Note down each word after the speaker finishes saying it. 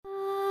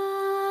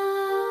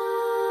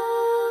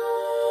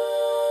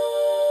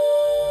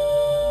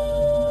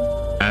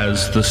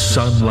as the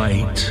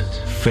sunlight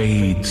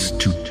fades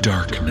to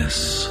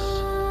darkness.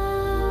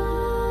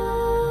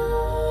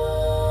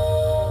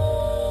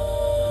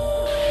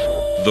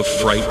 The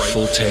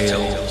frightful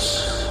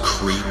tales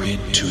creep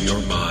into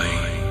your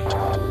mind.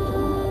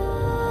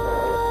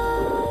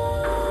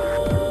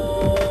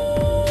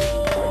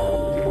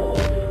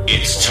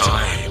 It's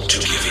time to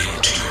give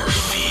in to your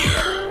fear.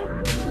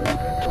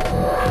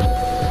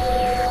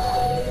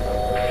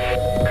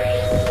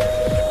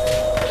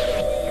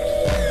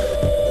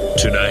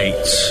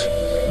 Tonight,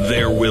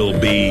 there will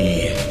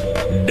be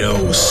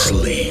no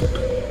sleep.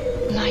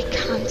 And I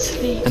can't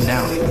sleep. And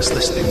now he was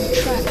listening.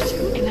 Trapped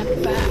in a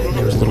bag.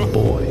 There was a little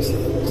boy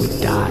who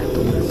died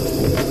the winter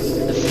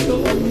before. The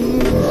floor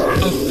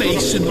moves. A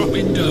face in the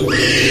window.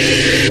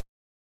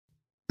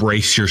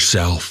 Brace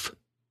yourself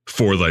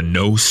for the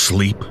No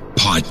Sleep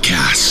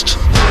Podcast.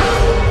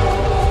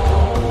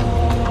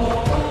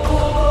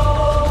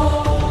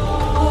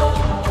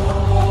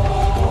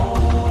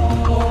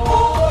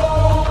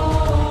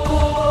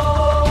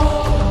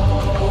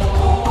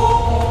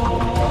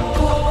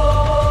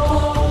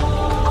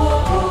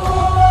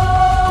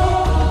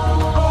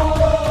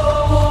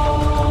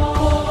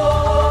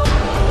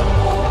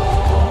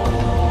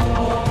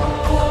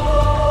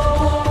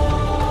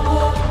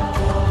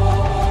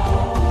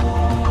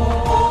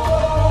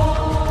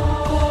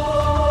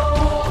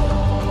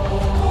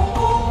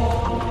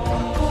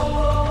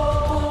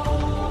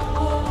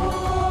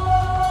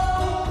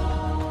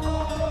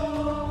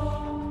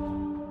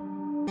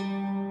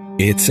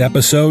 It's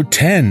episode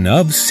 10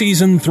 of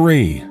Season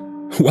 3.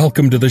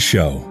 Welcome to the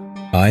show.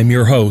 I'm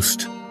your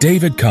host,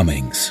 David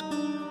Cummings.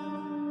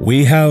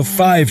 We have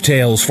 5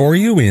 tales for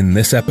you in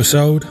this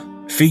episode,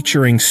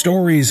 featuring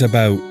stories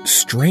about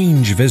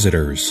strange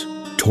visitors,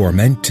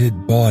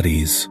 tormented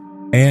bodies,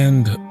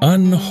 and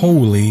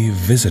unholy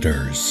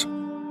visitors.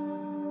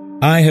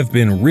 I have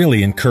been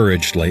really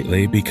encouraged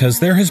lately because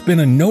there has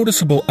been a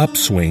noticeable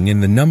upswing in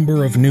the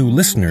number of new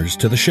listeners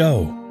to the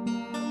show.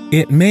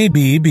 It may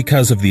be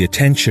because of the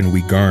attention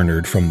we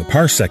garnered from the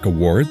Parsec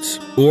Awards,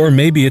 or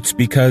maybe it's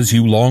because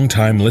you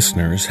longtime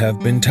listeners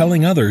have been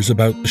telling others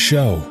about the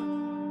show.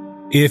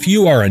 If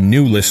you are a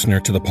new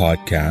listener to the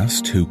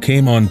podcast who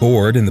came on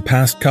board in the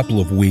past couple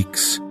of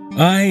weeks,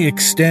 I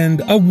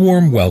extend a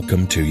warm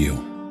welcome to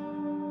you.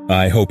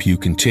 I hope you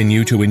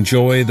continue to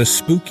enjoy the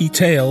spooky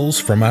tales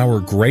from our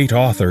great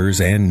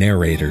authors and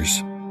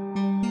narrators.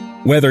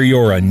 Whether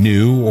you're a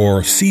new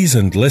or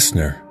seasoned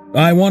listener,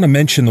 I want to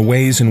mention the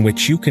ways in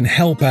which you can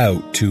help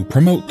out to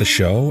promote the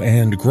show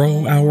and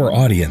grow our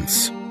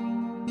audience.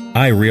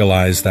 I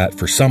realize that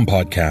for some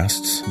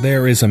podcasts,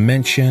 there is a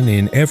mention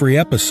in every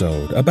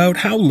episode about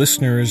how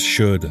listeners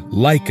should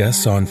like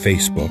us on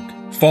Facebook,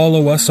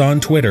 follow us on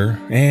Twitter,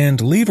 and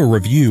leave a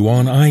review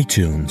on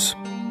iTunes.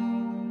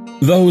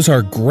 Those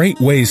are great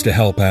ways to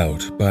help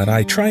out, but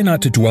I try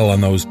not to dwell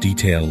on those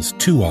details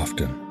too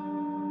often.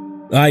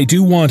 I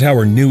do want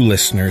our new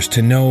listeners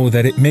to know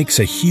that it makes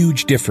a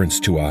huge difference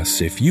to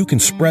us if you can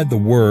spread the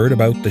word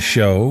about the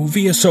show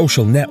via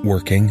social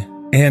networking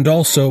and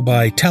also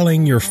by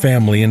telling your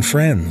family and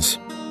friends.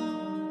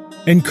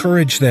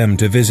 Encourage them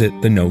to visit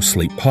the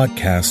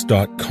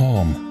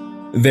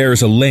NoSleepPodcast.com.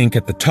 There's a link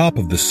at the top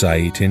of the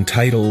site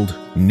entitled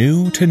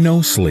New to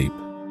No Sleep.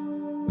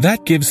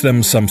 That gives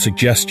them some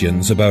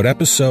suggestions about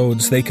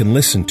episodes they can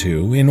listen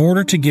to in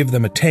order to give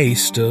them a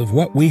taste of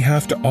what we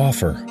have to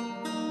offer.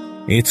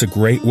 It's a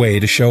great way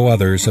to show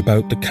others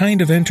about the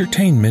kind of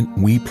entertainment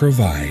we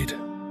provide.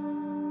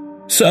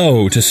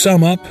 So, to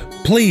sum up,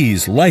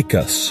 please like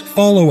us,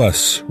 follow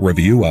us,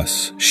 review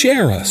us,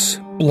 share us,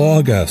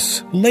 blog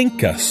us,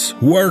 link us,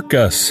 work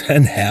us,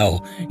 and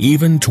hell,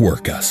 even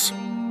twerk us.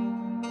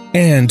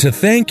 And to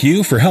thank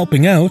you for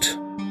helping out,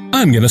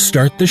 I'm going to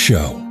start the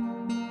show.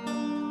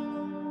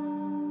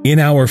 In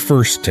our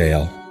first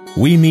tale,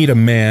 we meet a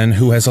man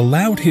who has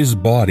allowed his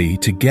body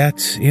to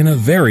get in a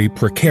very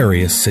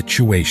precarious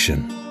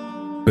situation.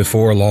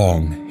 Before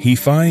long, he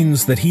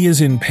finds that he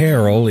is in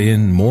peril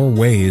in more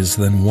ways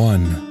than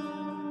one.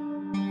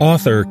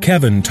 Author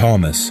Kevin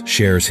Thomas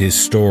shares his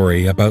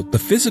story about the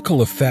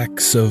physical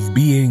effects of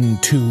being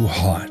too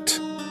hot,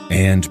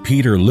 and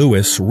Peter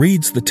Lewis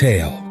reads the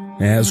tale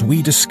as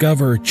we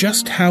discover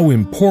just how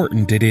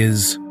important it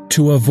is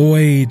to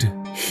avoid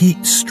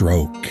heat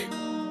stroke.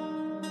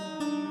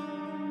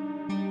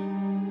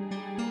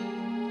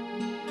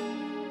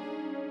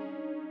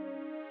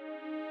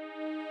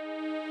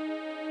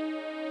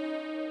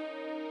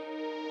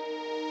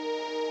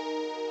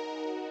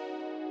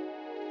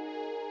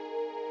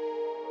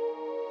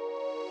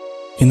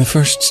 In the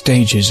first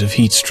stages of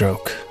heat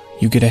stroke,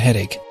 you get a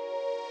headache.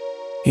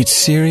 It's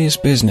serious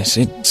business.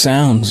 It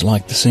sounds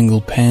like the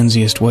single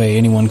pansiest way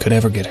anyone could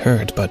ever get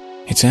hurt, but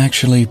it's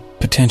actually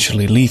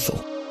potentially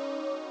lethal.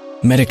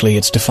 Medically,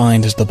 it's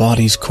defined as the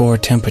body's core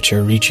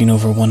temperature reaching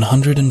over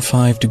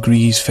 105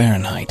 degrees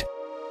Fahrenheit.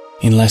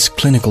 In less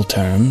clinical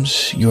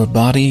terms, your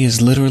body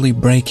is literally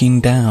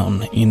breaking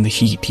down in the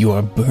heat. You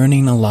are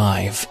burning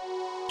alive,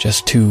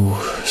 just too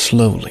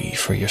slowly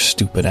for your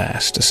stupid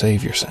ass to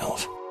save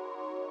yourself.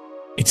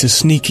 It's a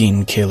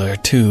sneaking killer,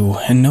 too,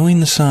 and knowing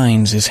the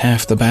signs is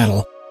half the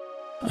battle.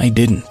 I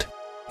didn't,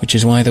 which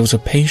is why there was a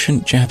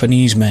patient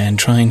Japanese man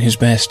trying his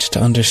best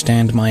to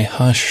understand my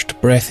hushed,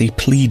 breathy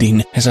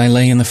pleading as I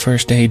lay in the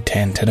first aid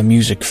tent at a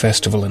music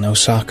festival in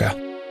Osaka.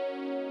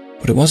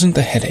 But it wasn't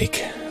the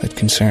headache that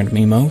concerned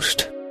me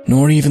most,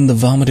 nor even the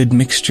vomited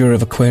mixture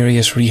of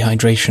Aquarius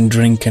rehydration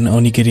drink and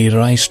onigiri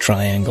rice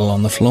triangle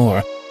on the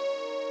floor.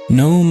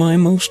 No, my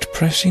most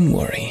pressing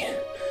worry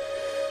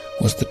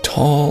was the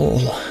tall,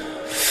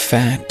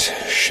 fat,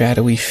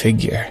 shadowy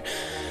figure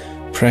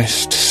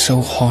pressed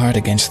so hard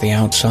against the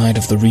outside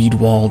of the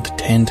reed-walled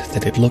tent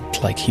that it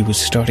looked like he was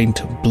starting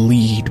to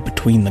bleed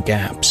between the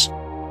gaps.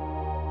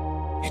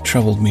 It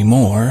troubled me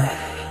more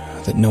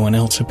that no one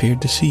else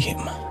appeared to see him.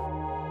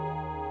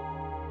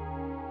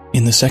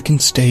 In the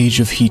second stage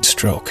of heat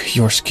stroke,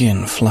 your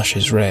skin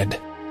flushes red.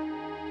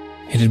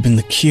 It had been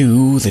the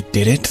Q that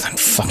did it, that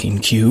fucking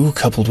Q,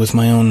 coupled with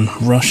my own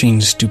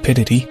rushing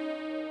stupidity.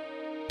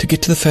 To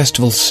get to the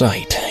festival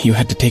site, you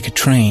had to take a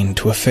train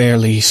to a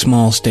fairly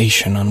small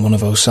station on one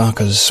of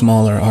Osaka's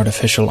smaller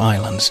artificial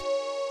islands.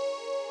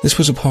 This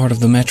was a part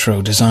of the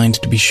metro designed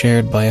to be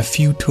shared by a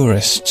few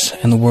tourists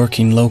and the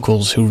working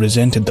locals who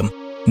resented them,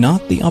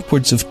 not the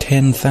upwards of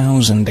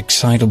 10,000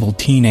 excitable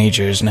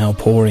teenagers now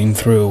pouring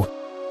through.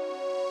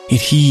 It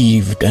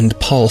heaved and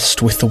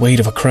pulsed with the weight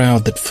of a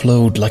crowd that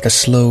flowed like a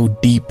slow,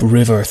 deep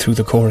river through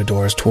the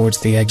corridors towards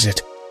the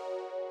exit.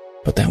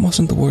 But that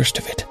wasn't the worst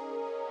of it.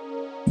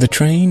 The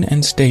train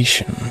and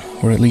station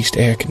were at least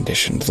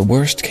air-conditioned. The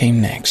worst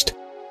came next.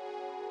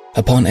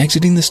 Upon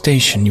exiting the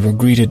station, you were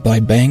greeted by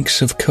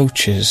banks of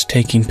coaches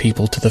taking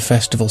people to the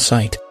festival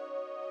site.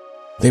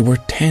 They were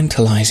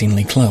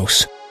tantalizingly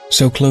close,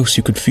 so close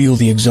you could feel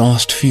the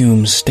exhaust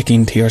fumes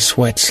sticking to your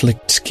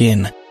sweat-slicked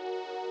skin.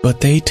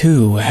 But they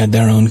too had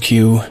their own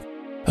queue,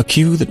 a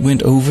queue that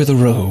went over the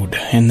road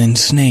and then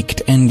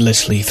snaked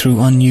endlessly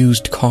through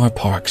unused car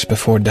parks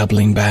before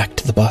doubling back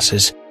to the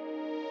buses.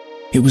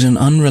 It was an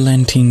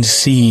unrelenting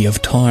sea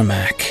of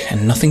tarmac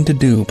and nothing to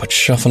do but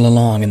shuffle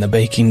along in the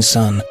baking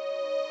sun.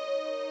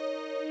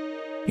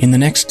 In the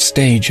next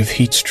stage of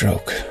heat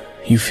stroke,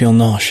 you feel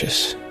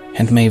nauseous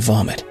and may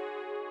vomit.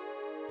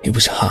 It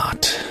was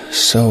hot,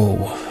 so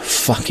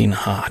fucking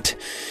hot.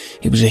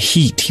 It was a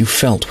heat you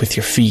felt with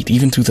your feet,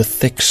 even through the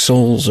thick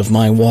soles of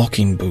my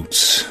walking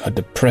boots, a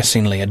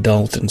depressingly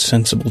adult and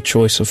sensible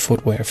choice of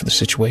footwear for the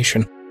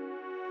situation.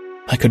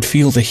 I could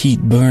feel the heat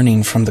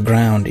burning from the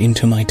ground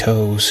into my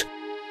toes.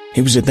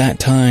 It was at that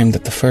time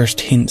that the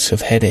first hints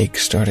of headache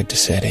started to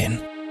set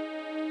in.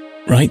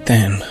 Right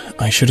then,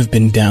 I should have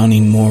been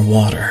downing more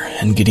water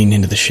and getting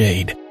into the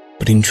shade,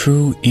 but in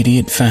true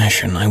idiot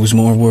fashion, I was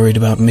more worried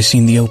about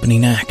missing the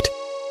opening act,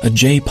 a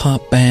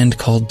J-pop band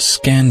called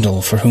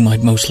Scandal for whom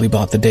I'd mostly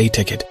bought the day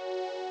ticket.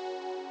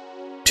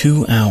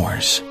 2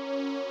 hours.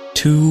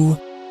 2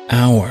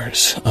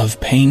 hours of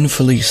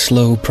painfully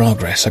slow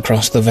progress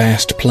across the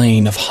vast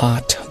plain of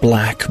hot,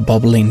 black,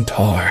 bubbling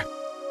tar.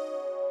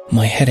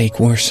 My headache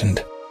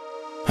worsened.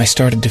 I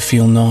started to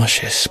feel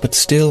nauseous, but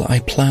still I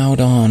plowed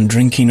on,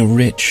 drinking a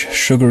rich,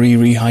 sugary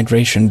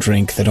rehydration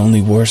drink that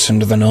only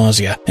worsened the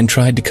nausea, and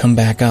tried to come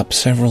back up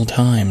several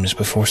times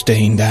before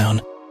staying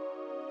down.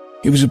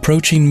 It was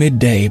approaching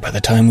midday by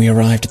the time we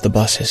arrived at the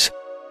buses.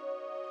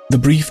 The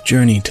brief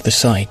journey to the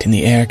site in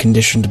the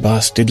air-conditioned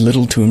bus did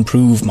little to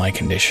improve my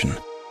condition.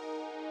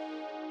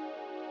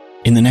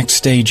 In the next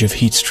stage of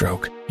heat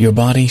stroke, your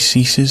body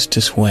ceases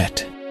to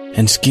sweat,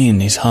 and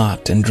skin is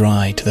hot and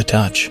dry to the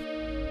touch.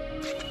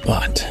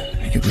 But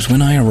it was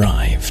when I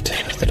arrived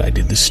that I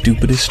did the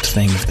stupidest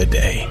thing of the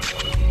day.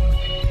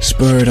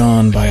 Spurred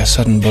on by a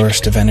sudden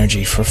burst of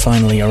energy for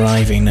finally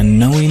arriving and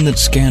knowing that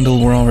Scandal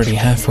were already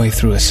halfway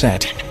through a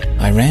set,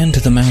 I ran to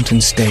the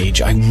mountain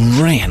stage. I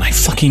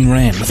fucking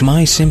ran with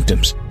my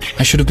symptoms.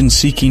 I should have been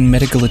seeking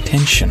medical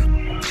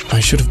attention. I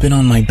should have been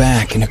on my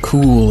back in a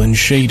cool and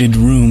shaded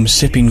room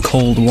sipping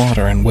cold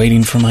water and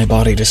waiting for my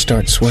body to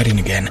start sweating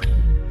again.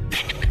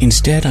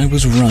 Instead, I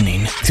was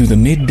running through the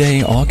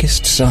midday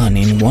August sun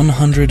in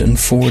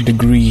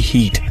 104-degree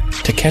heat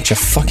to catch a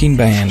fucking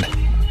band.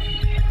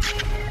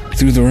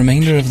 Through the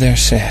remainder of their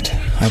set,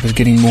 I was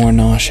getting more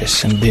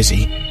nauseous and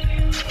dizzy.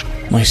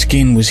 My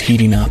skin was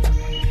heating up.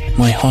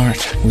 My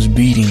heart was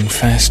beating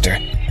faster.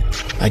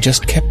 I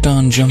just kept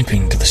on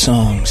jumping to the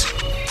songs.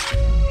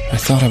 I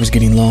thought I was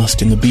getting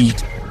lost in the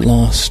beat,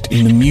 lost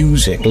in the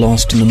music,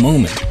 lost in the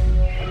moment.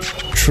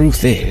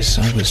 Truth is,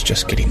 I was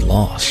just getting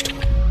lost.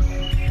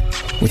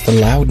 With the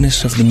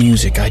loudness of the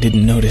music, I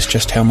didn't notice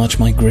just how much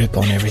my grip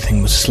on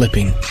everything was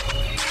slipping.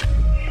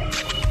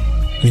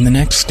 In the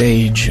next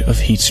stage of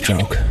heat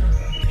stroke,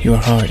 your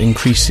heart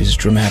increases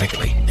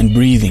dramatically and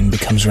breathing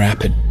becomes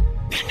rapid.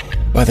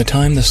 By the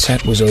time the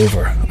set was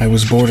over, I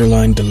was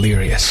borderline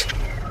delirious.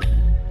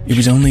 It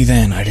was only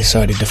then I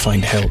decided to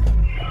find help.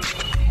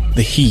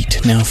 The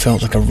heat now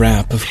felt like a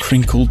wrap of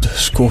crinkled,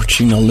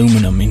 scorching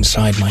aluminum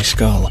inside my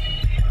skull.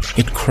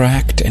 It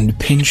cracked and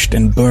pinched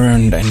and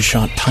burned and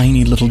shot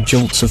tiny little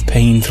jolts of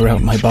pain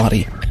throughout my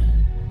body.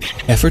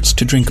 Efforts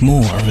to drink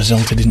more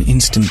resulted in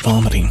instant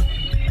vomiting.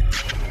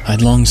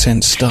 I'd long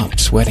since stopped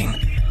sweating.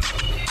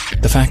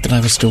 The fact that I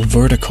was still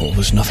vertical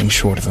was nothing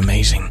short of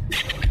amazing.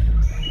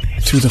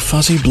 Through the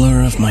fuzzy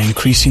blur of my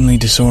increasingly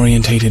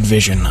disorientated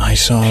vision, I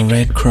saw a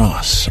red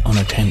cross on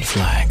a tent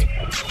flag.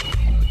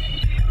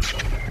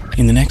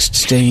 In the next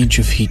stage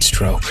of heat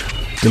stroke,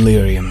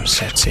 delirium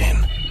sets in.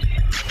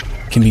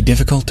 It can be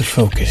difficult to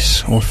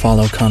focus or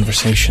follow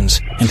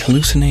conversations, and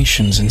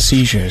hallucinations and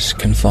seizures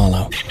can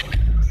follow.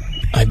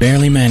 I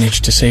barely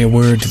managed to say a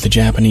word to the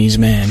Japanese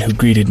man who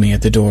greeted me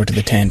at the door to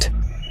the tent.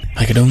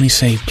 I could only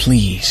say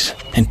please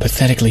and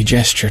pathetically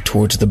gesture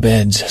towards the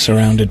beds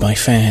surrounded by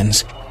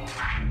fans.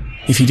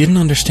 If he didn't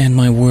understand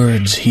my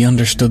words, he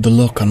understood the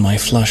look on my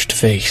flushed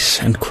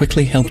face and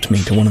quickly helped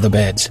me to one of the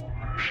beds.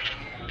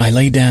 I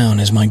lay down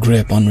as my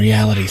grip on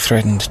reality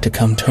threatened to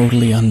come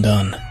totally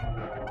undone.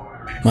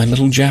 My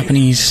little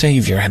Japanese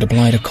savior had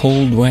applied a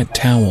cold, wet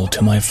towel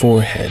to my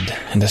forehead,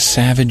 and a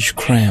savage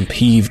cramp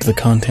heaved the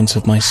contents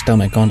of my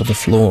stomach onto the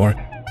floor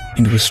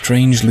into a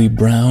strangely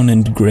brown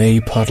and grey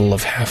puddle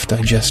of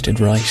half-digested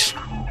rice.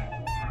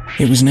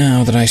 It was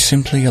now that I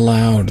simply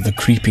allowed the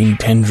creeping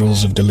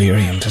tendrils of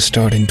delirium to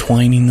start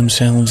entwining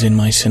themselves in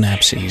my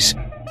synapses.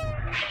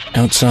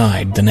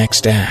 Outside, the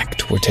next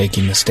act were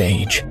taking the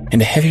stage,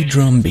 and a heavy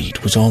drum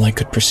beat was all I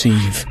could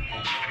perceive.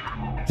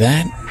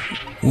 That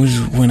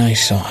was when I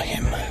saw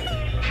him,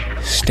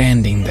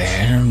 standing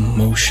there,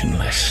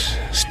 motionless,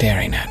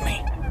 staring at me.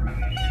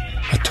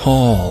 A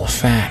tall,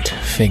 fat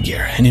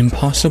figure, an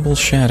impossible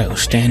shadow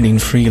standing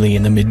freely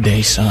in the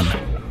midday sun.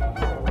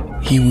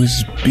 He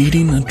was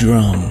beating a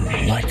drum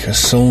like a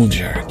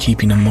soldier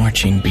keeping a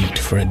marching beat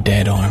for a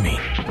dead army.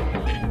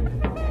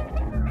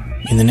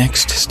 In the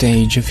next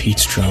stage of heat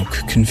stroke,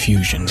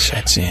 confusion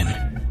sets in,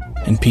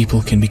 and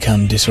people can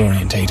become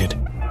disorientated.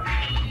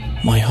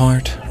 My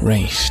heart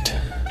raced,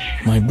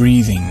 my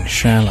breathing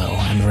shallow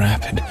and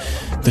rapid.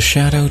 The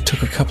shadow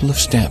took a couple of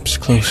steps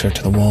closer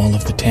to the wall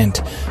of the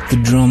tent. The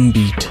drum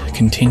beat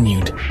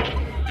continued.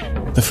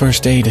 The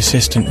first aid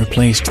assistant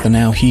replaced the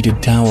now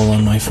heated towel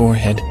on my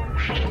forehead.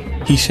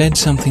 He said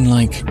something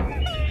like,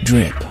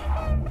 "Drip."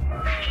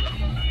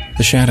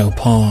 The shadow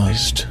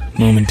paused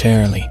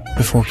momentarily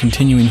before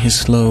continuing his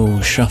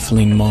slow,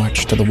 shuffling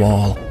march to the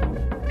wall.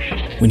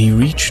 When he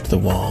reached the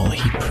wall,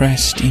 he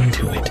pressed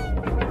into it.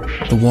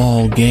 The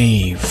wall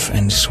gave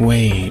and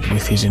swayed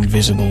with his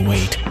invisible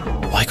weight.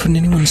 Why couldn't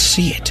anyone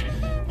see it?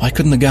 Why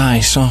couldn't the guy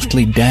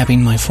softly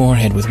dabbing my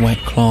forehead with wet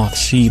cloth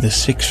see the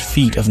 6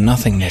 feet of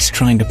nothingness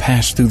trying to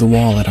pass through the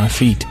wall at our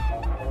feet?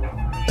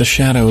 The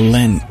shadow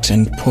leant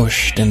and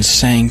pushed and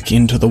sank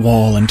into the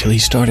wall until he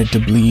started to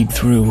bleed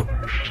through.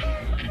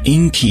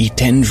 Inky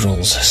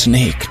tendrils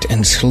snaked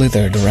and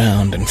slithered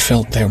around and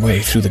felt their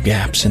way through the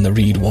gaps in the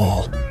reed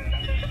wall.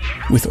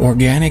 With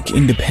organic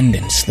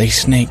independence, they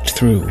snaked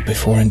through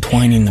before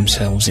entwining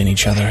themselves in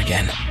each other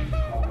again.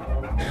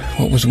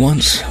 What was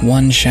once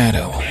one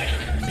shadow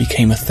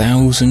became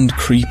 1,000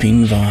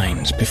 creeping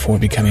vines before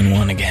becoming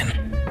one again.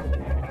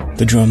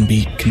 The drum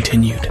beat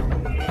continued.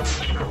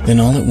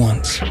 Then all at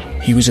once,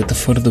 he was at the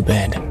foot of the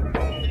bed.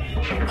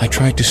 I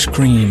tried to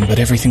scream, but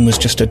everything was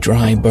just a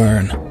dry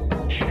burn.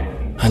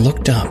 I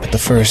looked up at the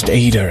first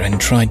aider and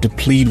tried to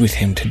plead with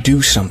him to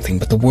do something,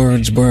 but the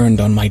words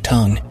burned on my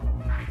tongue.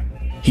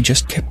 He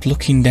just kept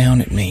looking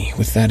down at me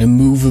with that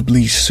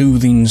immovably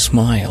soothing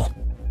smile.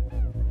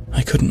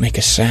 I couldn't make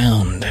a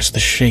sound as the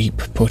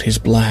shape put his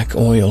black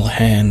oil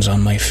hands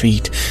on my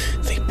feet.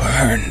 They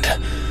burned.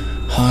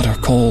 Hot or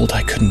cold,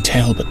 I couldn't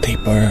tell, but they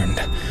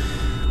burned.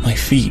 My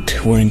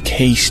feet were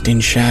encased in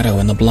shadow,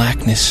 and the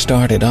blackness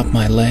started up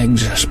my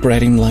legs,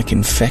 spreading like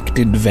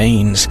infected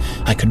veins.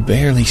 I could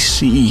barely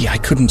see, I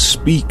couldn't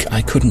speak,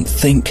 I couldn't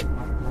think.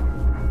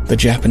 The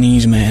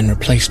Japanese man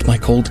replaced my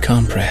cold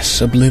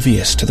compress,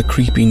 oblivious to the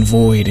creeping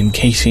void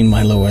encasing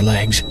my lower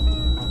legs.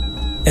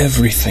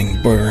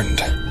 Everything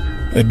burned.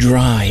 A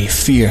dry,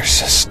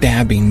 fierce,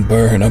 stabbing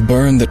burn, a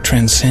burn that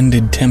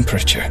transcended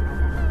temperature.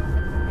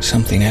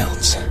 Something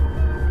else.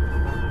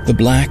 The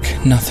black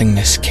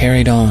nothingness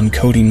carried on,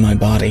 coating my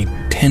body.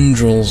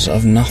 Tendrils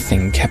of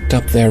nothing kept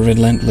up their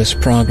relentless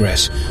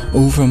progress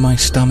over my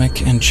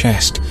stomach and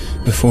chest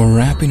before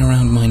wrapping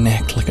around my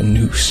neck like a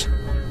noose.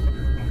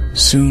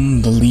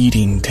 Soon the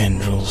leading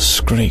tendrils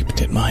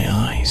scraped at my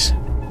eyes,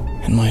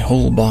 and my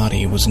whole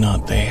body was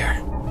not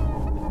there.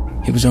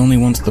 It was only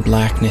once the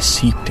blackness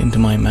seeped into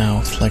my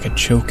mouth like a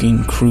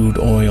choking crude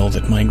oil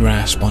that my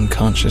grasp on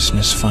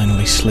consciousness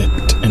finally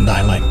slipped and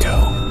I let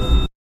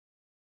go.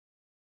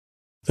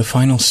 The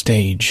final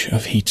stage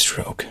of heat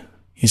stroke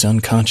is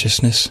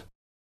unconsciousness,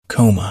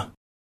 coma,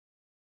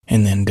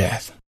 and then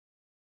death.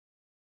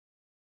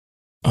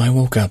 I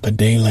woke up a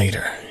day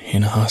later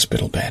in a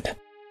hospital bed,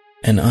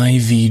 an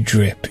IV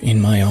drip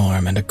in my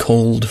arm and a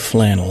cold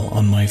flannel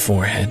on my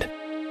forehead.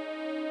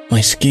 My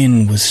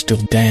skin was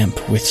still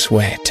damp with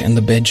sweat and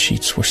the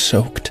bedsheets were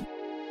soaked.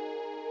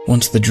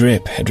 Once the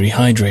drip had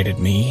rehydrated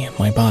me,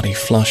 my body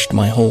flushed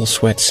my whole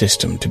sweat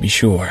system to be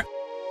sure.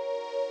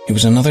 It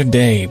was another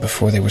day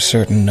before they were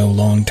certain no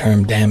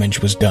long-term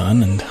damage was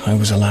done and I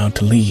was allowed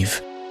to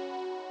leave.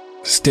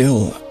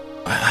 Still,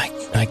 I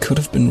I could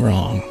have been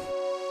wrong,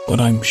 but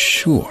I'm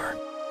sure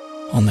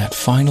on that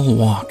final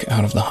walk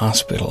out of the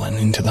hospital and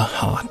into the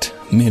hot,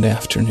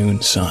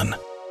 mid-afternoon sun,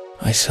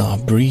 I saw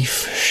a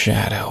brief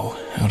shadow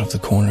out of the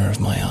corner of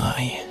my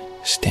eye,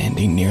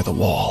 standing near the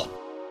wall.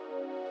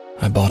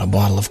 I bought a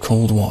bottle of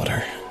cold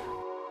water.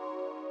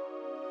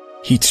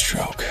 Heat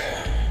stroke.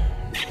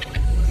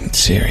 It's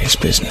serious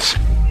business.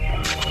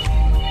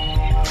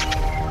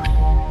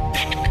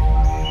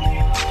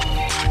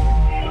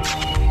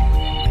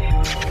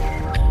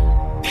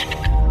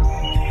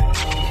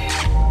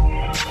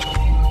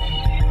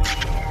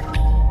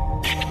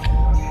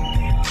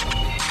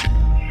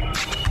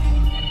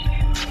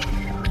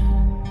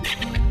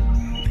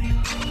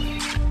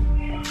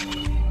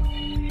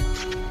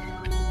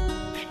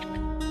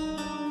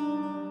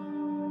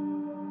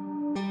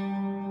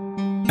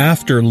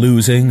 After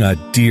losing a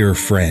dear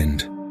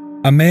friend,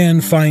 a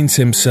man finds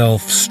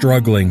himself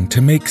struggling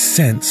to make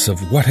sense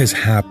of what has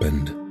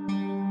happened.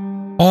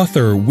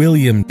 Author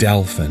William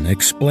Delphin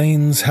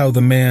explains how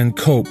the man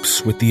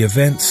copes with the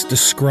events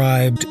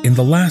described in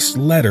the last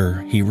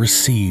letter he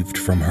received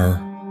from her.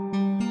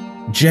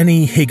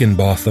 Jenny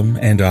Higginbotham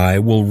and I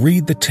will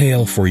read the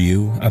tale for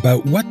you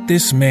about what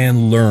this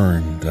man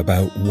learned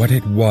about what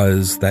it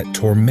was that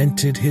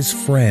tormented his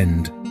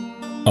friend,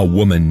 a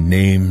woman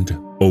named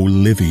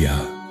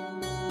Olivia.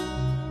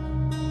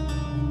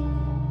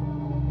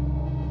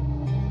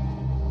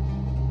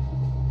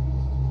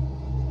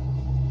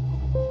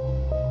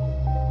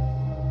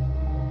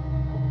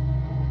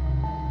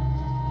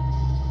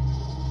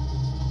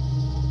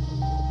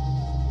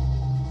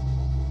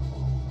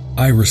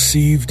 I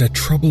received a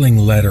troubling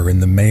letter in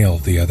the mail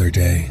the other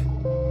day.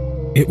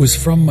 It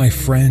was from my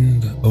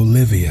friend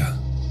Olivia.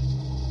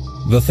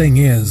 The thing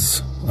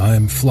is,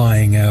 I'm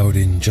flying out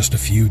in just a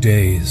few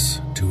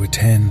days to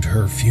attend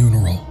her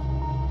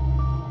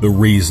funeral. The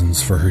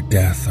reasons for her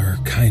death are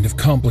kind of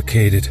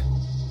complicated,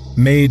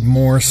 made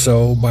more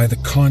so by the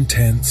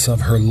contents of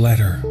her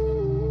letter.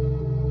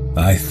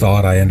 I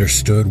thought I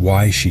understood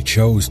why she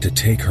chose to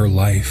take her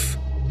life,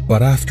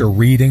 but after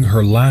reading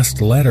her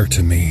last letter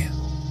to me,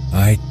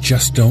 I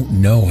just don't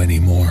know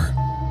anymore.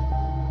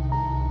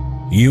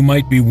 You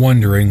might be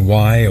wondering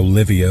why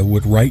Olivia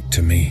would write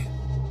to me.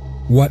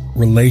 What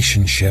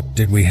relationship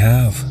did we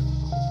have?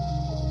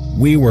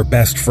 We were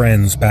best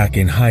friends back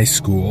in high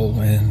school,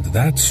 and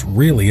that's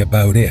really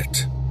about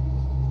it.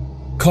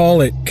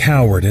 Call it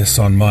cowardice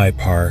on my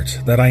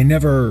part that I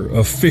never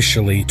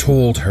officially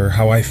told her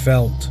how I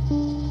felt.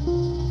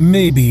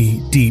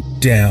 Maybe deep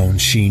down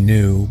she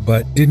knew,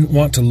 but didn't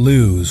want to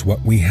lose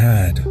what we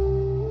had.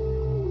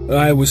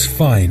 I was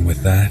fine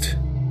with that.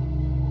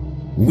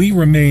 We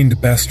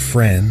remained best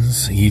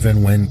friends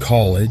even when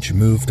college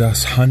moved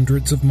us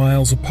hundreds of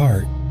miles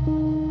apart.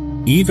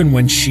 Even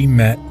when she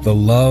met the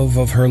love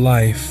of her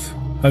life,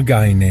 a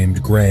guy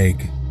named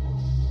Greg.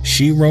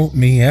 She wrote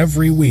me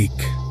every week,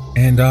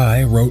 and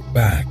I wrote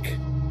back.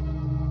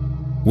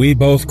 We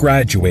both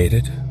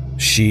graduated.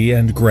 She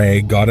and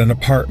Greg got an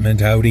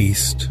apartment out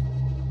east.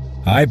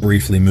 I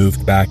briefly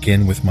moved back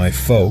in with my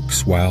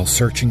folks while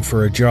searching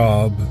for a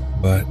job,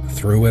 but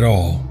through it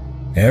all,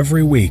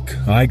 every week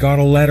I got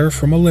a letter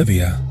from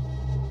Olivia,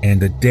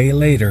 and a day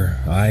later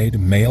I'd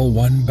mail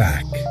one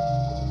back.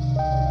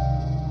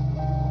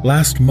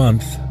 Last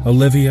month,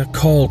 Olivia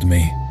called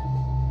me.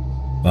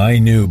 I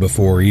knew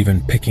before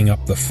even picking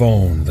up the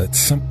phone that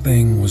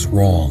something was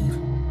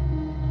wrong.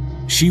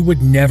 She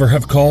would never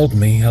have called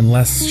me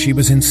unless she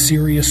was in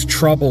serious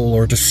trouble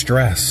or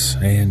distress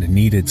and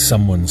needed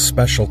someone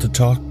special to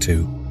talk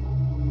to.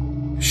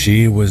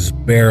 She was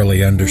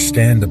barely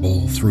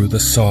understandable through the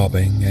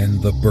sobbing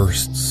and the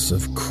bursts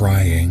of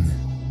crying.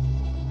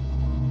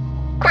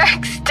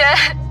 Greg's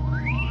dead.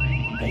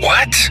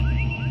 What?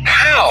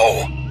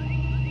 How?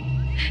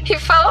 He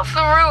fell off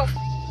the roof.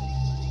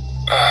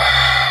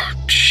 Oh,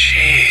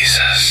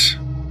 Jesus.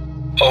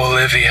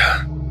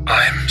 Olivia,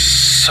 I'm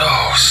so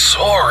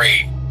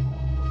sorry.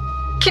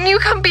 Can you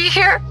come be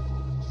here?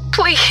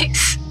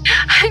 Please.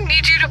 I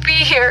need you to be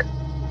here.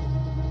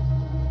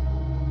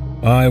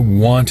 I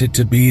wanted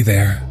to be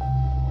there.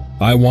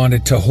 I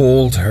wanted to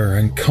hold her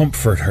and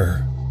comfort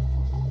her.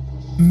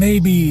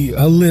 Maybe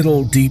a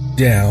little deep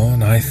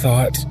down I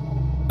thought,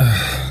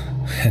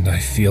 and I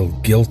feel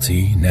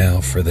guilty now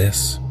for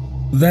this,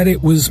 that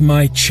it was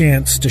my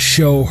chance to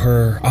show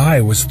her I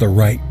was the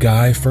right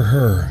guy for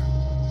her.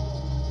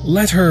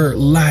 Let her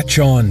latch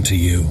on to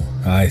you,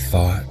 I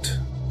thought.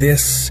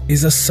 This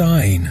is a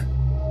sign.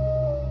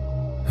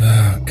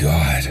 Oh,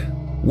 God.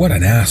 What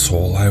an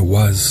asshole I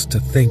was to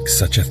think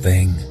such a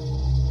thing.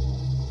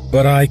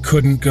 But I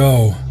couldn't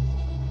go.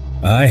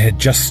 I had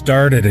just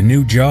started a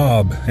new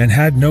job and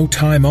had no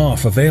time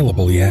off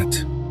available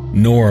yet,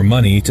 nor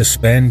money to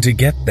spend to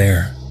get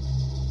there.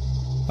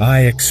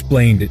 I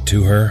explained it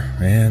to her,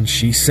 and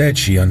she said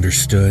she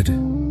understood,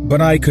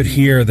 but I could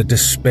hear the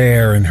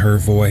despair in her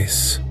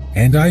voice,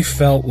 and I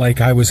felt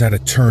like I was at a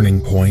turning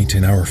point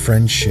in our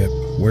friendship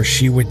where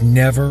she would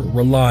never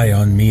rely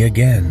on me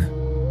again.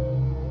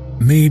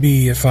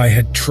 Maybe if I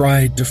had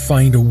tried to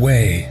find a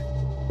way.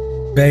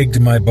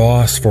 begged my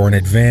boss for an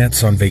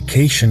advance on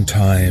vacation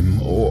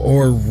time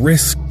or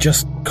risk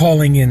just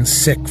calling in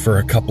sick for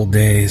a couple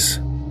days.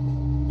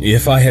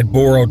 If I had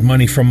borrowed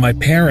money from my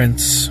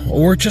parents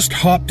or just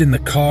hopped in the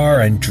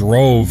car and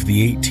drove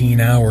the 18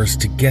 hours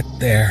to get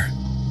there.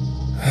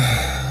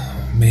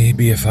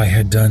 Maybe if I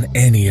had done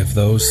any of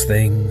those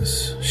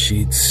things,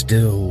 she'd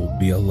still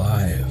be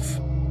alive.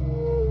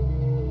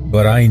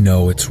 But I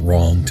know it's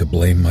wrong to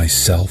blame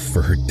myself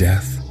for her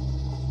death.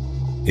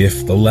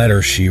 If the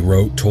letter she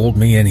wrote told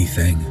me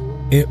anything,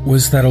 it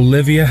was that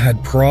Olivia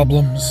had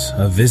problems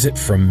a visit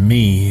from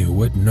me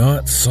would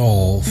not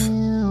solve.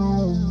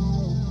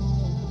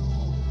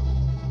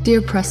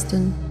 Dear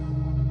Preston,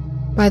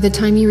 by the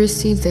time you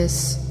receive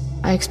this,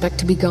 I expect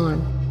to be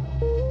gone.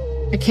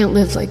 I can't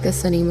live like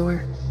this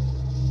anymore.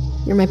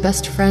 You're my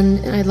best friend,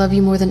 and I love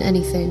you more than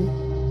anything,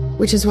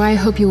 which is why I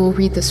hope you will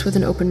read this with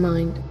an open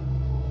mind.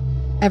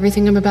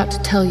 Everything I'm about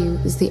to tell you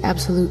is the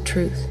absolute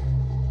truth.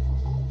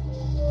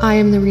 I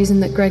am the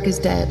reason that Greg is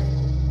dead.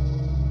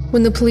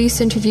 When the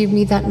police interviewed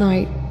me that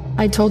night,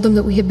 I told them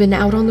that we had been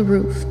out on the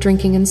roof,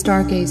 drinking and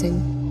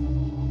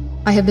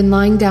stargazing. I had been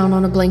lying down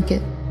on a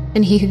blanket,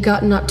 and he had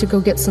gotten up to go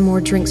get some more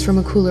drinks from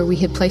a cooler we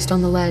had placed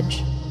on the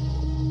ledge.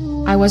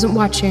 I wasn't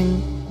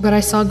watching, but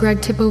I saw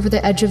Greg tip over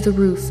the edge of the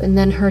roof and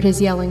then heard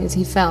his yelling as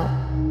he fell,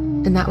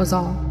 and that was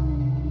all.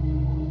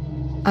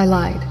 I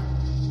lied.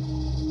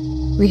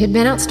 We had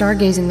been out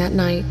stargazing that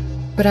night,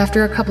 but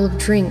after a couple of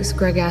drinks,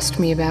 Greg asked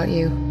me about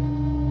you.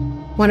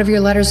 One of your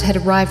letters had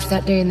arrived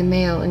that day in the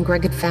mail, and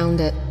Greg had found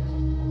it.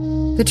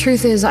 The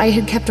truth is, I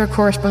had kept our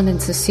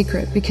correspondence a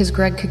secret because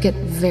Greg could get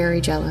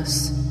very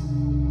jealous.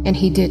 And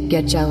he did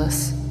get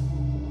jealous.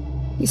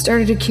 He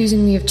started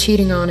accusing me of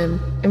cheating on him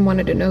and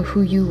wanted to know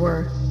who you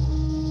were.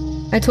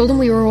 I told him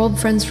we were old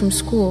friends from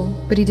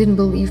school, but he didn't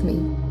believe me.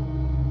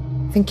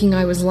 Thinking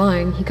I was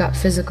lying, he got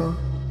physical.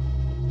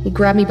 He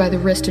grabbed me by the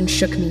wrist and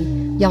shook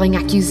me, yelling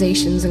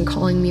accusations and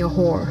calling me a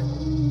whore.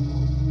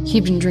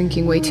 He'd been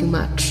drinking way too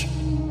much.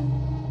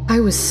 I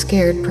was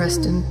scared,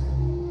 Preston.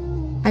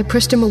 I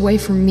pushed him away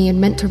from me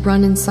and meant to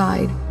run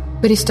inside,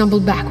 but he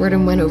stumbled backward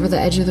and went over the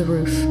edge of the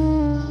roof.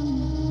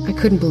 I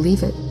couldn't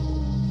believe it.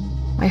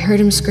 I heard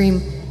him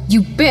scream,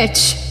 "You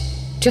bitch!"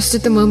 just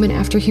at the moment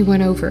after he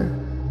went over,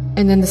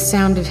 and then the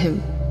sound of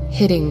him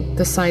hitting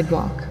the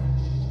sidewalk.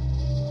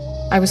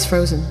 I was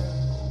frozen.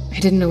 I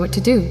didn't know what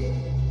to do.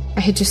 I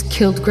had just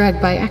killed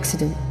Greg by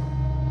accident.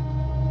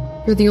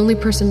 You're the only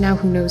person now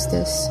who knows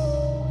this.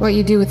 What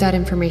you do with that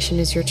information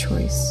is your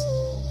choice.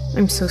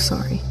 I'm so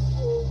sorry.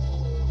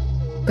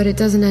 But it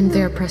doesn't end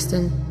there,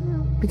 Preston,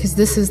 because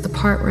this is the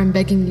part where I'm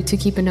begging you to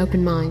keep an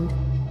open mind.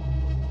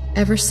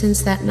 Ever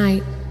since that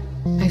night,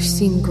 I've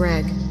seen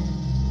Greg.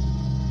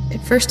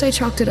 At first I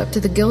chalked it up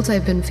to the guilt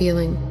I've been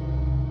feeling,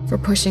 for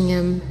pushing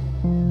him,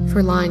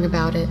 for lying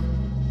about it.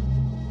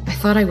 I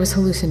thought I was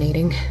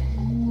hallucinating,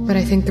 but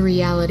I think the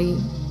reality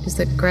is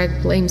that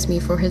Greg blames me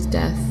for his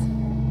death,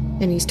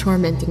 and he's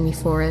tormenting me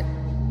for it.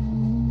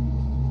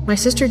 My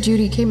sister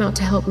Judy came out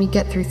to help me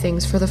get through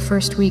things for the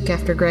first week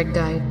after Greg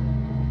died.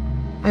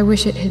 I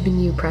wish it had been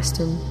you,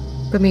 Preston,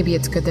 but maybe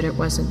it's good that it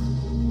wasn't.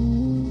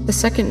 The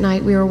second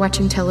night, we were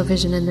watching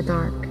television in the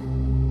dark.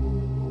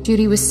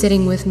 Judy was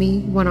sitting with me,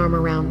 one arm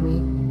around me,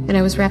 and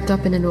I was wrapped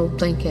up in an old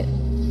blanket.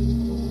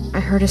 I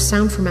heard a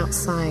sound from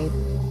outside,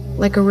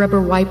 like a rubber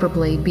wiper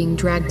blade being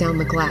dragged down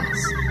the glass.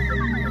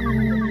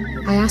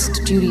 I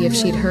asked Judy if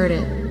she'd heard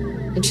it,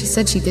 and she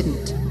said she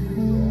didn't.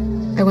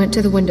 I went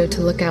to the window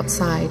to look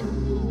outside.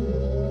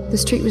 The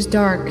street was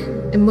dark,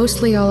 and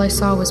mostly all I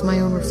saw was my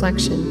own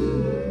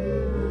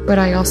reflection. But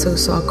I also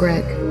saw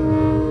Greg.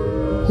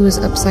 He was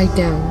upside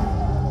down.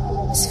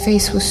 His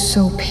face was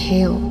so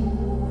pale.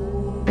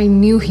 I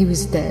knew he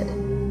was dead.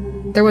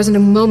 There wasn't a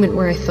moment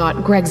where I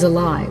thought, Greg's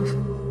alive.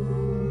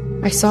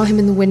 I saw him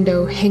in the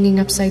window, hanging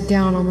upside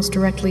down almost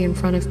directly in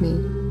front of me,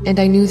 and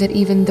I knew that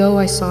even though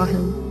I saw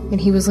him, and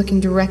he was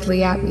looking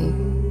directly at me,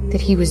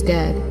 that he was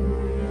dead.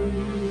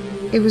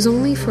 It was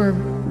only for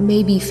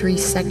maybe 3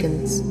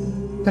 seconds,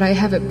 but I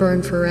have it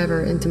burned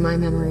forever into my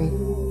memory.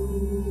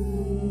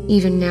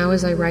 Even now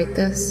as I write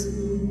this,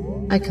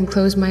 I can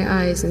close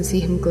my eyes and see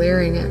him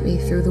glaring at me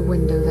through the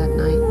window that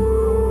night.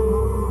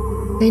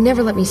 They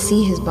never let me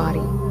see his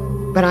body,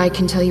 but I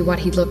can tell you what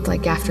he looked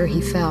like after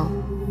he fell,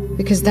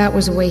 because that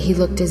was the way he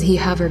looked as he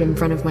hovered in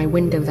front of my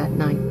window that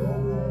night.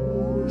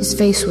 His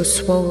face was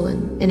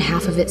swollen, and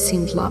half of it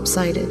seemed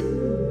lopsided.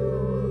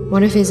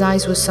 One of his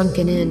eyes was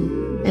sunken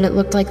in, and it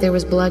looked like there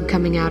was blood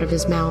coming out of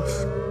his mouth.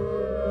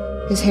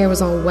 His hair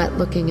was all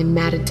wet-looking and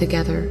matted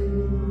together.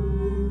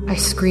 I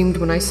screamed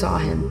when I saw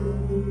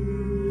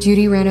him.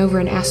 Judy ran over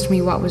and asked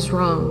me what was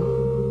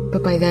wrong,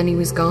 but by then he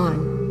was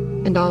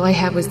gone, and all I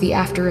had was the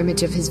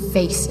afterimage of his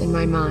face in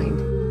my mind.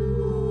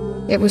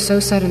 It was so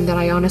sudden that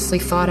I honestly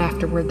thought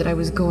afterward that I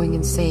was going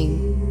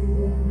insane.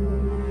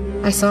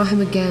 I saw him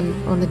again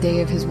on the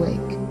day of his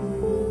wake.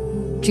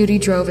 Judy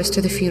drove us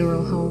to the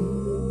funeral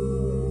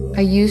home.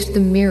 I used the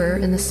mirror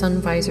and the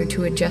sun visor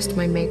to adjust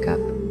my makeup,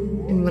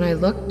 and when I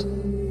looked,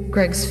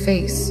 Greg's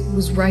face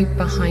was right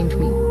behind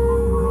me.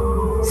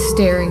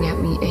 staring at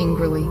me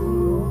angrily.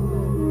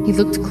 He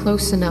looked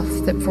close enough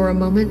that for a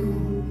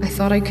moment, I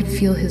thought I could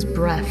feel his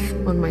breath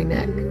on my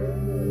neck.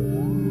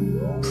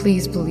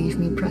 Please believe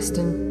me,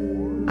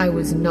 Preston. I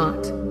was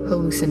not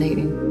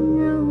hallucinating.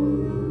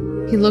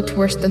 He looked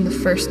worse than the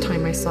first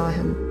time I saw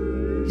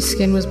him. His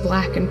skin was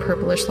black and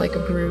purplish like a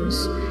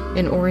bruise,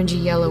 and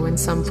orangey yellow in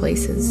some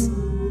places.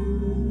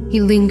 He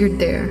lingered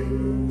there,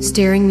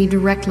 staring me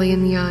directly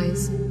in the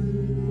eyes.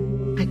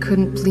 I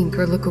couldn't blink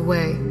or look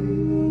away.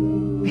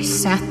 I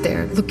sat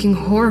there, looking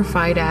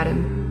horrified at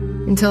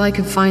him, until I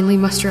could finally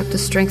muster up the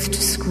strength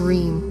to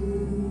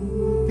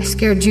scream. I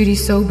scared Judy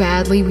so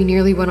badly we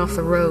nearly went off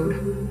the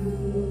road.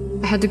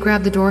 I had to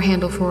grab the door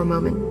handle for a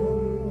moment,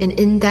 and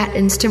in that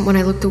instant when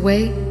I looked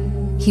away,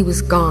 he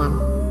was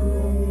gone.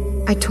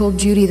 I told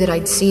Judy that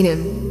I'd seen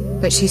him,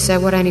 but she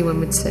said what anyone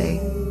would say,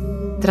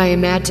 that I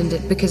imagined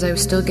it because I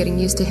was still getting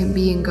used to him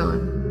being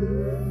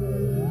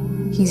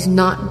gone. He's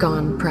not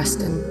gone,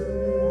 Preston.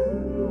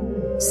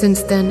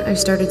 Since then, I've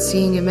started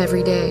seeing him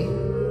every day.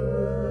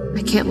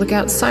 I can't look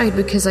outside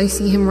because I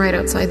see him right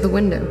outside the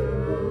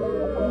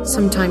window.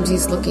 Sometimes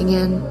he's looking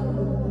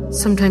in.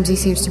 Sometimes he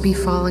seems to be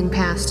falling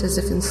past as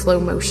if in slow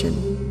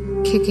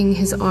motion, kicking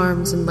his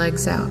arms and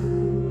legs out.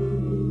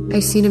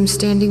 I've seen him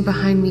standing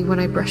behind me when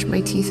I brush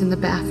my teeth in the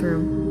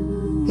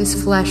bathroom,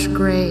 his flesh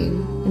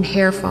graying and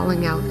hair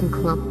falling out in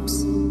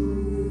clumps.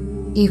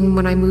 Even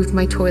when I moved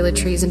my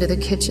toiletries into the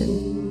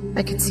kitchen,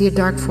 I could see a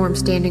dark form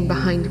standing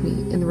behind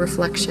me in the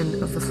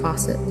reflection of the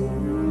faucet.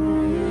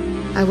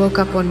 I woke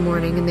up one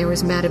morning and there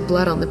was matted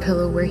blood on the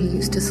pillow where he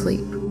used to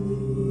sleep.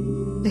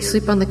 I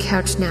sleep on the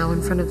couch now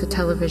in front of the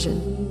television.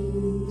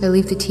 I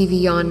leave the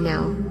TV on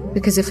now,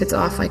 because if it's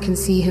off I can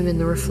see him in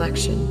the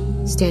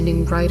reflection,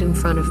 standing right in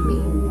front of me,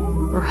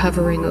 or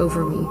hovering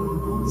over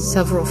me,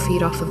 several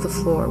feet off of the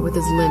floor with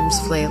his limbs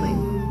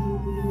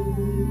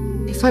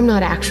flailing. If I'm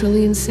not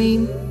actually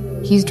insane,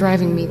 he's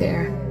driving me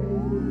there.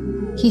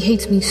 He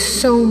hates me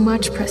so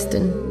much,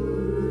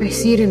 Preston. I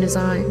see it in his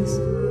eyes.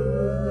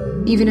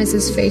 Even as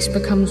his face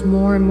becomes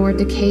more and more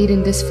decayed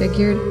and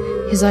disfigured,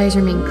 his eyes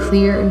remain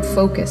clear and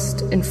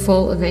focused and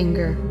full of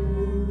anger.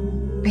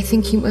 I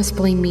think he must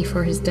blame me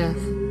for his death.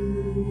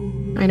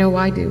 I know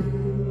I do.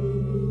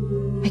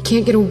 I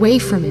can't get away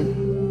from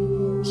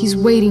him. He's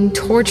waiting,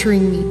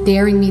 torturing me,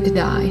 daring me to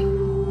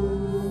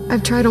die.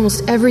 I've tried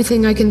almost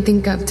everything I can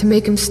think of to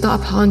make him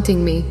stop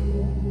haunting me.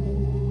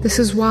 This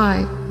is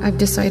why I've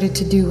decided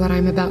to do what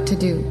I'm about to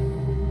do.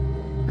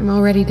 I'm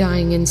already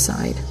dying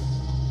inside.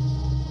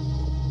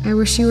 I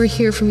wish you were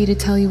here for me to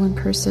tell you in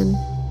person,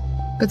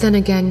 but then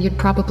again, you'd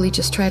probably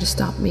just try to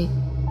stop me.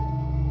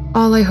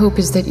 All I hope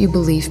is that you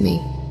believe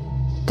me.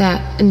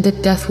 That, and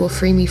that death will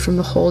free me from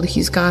the hold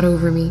he's got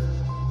over me.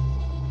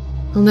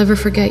 I'll never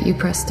forget you,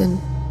 Preston.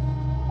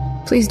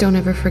 Please don't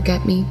ever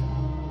forget me.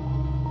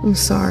 I'm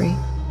sorry.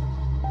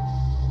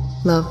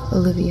 Love,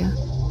 Olivia.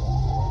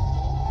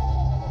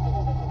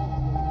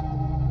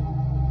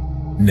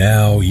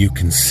 Now you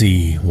can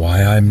see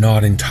why I'm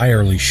not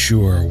entirely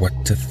sure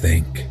what to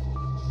think.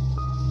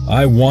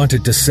 I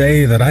wanted to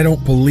say that I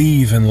don't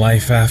believe in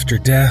life after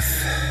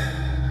death,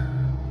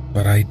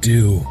 but I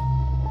do.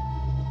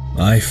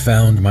 I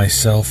found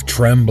myself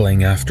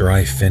trembling after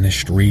I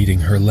finished reading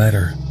her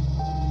letter.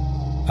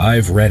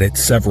 I've read it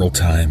several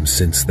times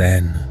since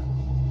then.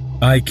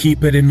 I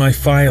keep it in my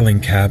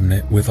filing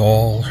cabinet with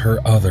all her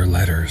other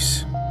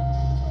letters.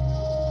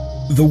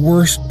 The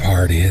worst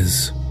part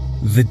is,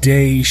 the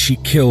day she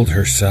killed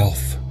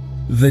herself,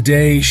 the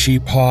day she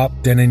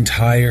popped an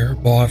entire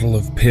bottle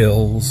of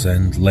pills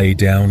and lay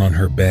down on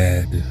her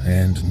bed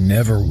and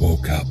never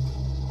woke up,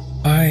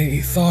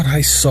 I thought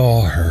I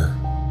saw her.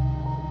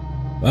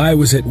 I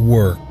was at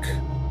work.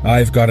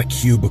 I've got a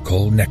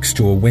cubicle next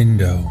to a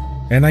window,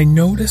 and I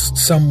noticed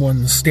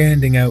someone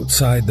standing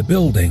outside the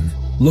building,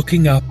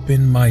 looking up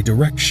in my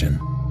direction.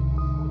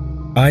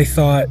 I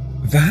thought,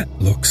 that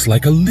looks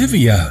like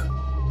Olivia,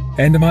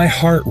 and my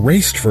heart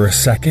raced for a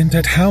second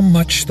at how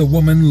much the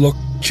woman looked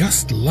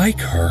just like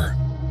her.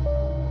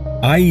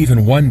 I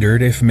even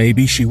wondered if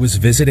maybe she was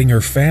visiting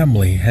her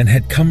family and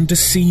had come to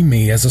see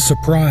me as a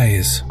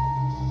surprise.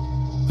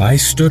 I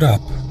stood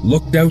up,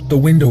 looked out the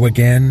window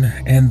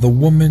again, and the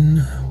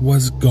woman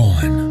was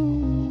gone.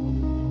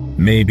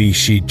 Maybe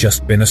she'd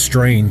just been a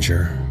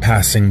stranger,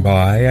 passing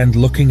by and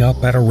looking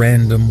up at a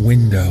random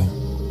window.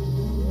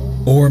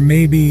 Or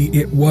maybe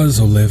it was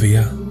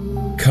Olivia,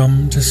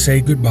 come to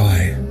say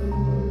goodbye,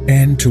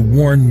 and to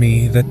warn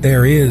me that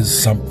there is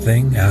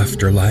something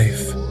after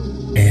life,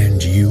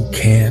 and you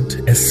can't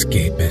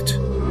escape it.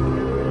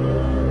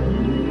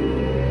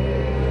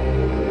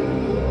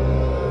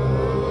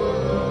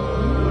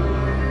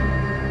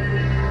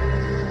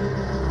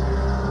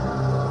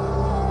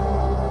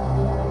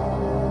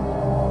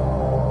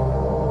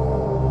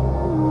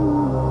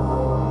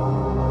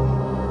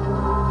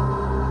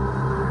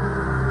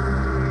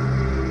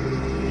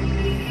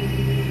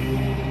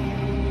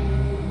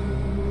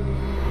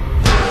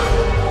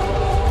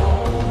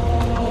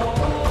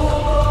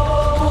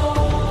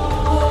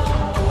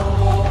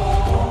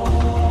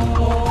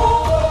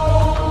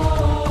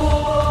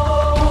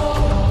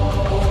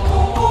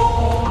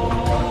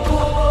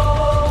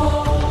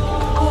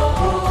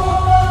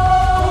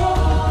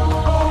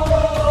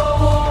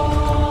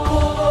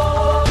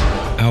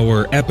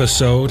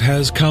 episode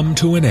has come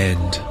to an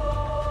end.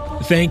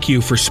 Thank you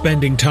for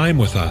spending time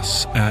with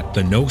us at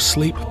the No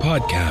Sleep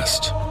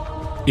podcast.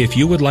 If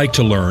you would like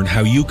to learn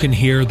how you can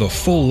hear the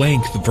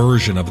full-length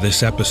version of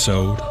this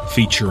episode,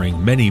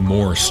 featuring many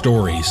more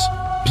stories,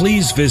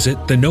 please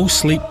visit the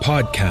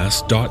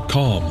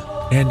NoSleepPodcast.com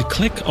and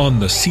click on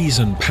the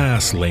Season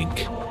Pass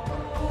link.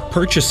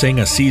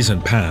 Purchasing a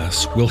Season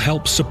Pass will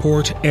help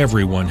support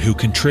everyone who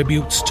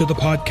contributes to the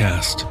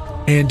podcast,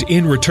 and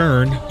in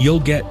return,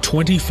 you'll get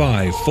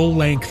 25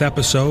 full-length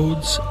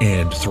episodes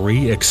and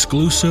 3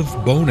 exclusive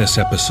bonus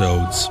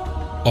episodes,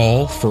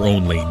 all for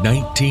only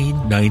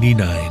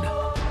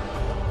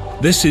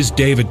 $19.99. This is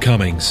David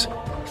Cummings.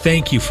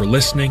 Thank you for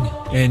listening,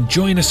 and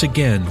join us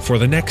again for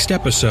the next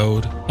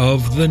episode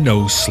of the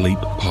No Sleep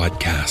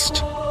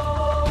Podcast.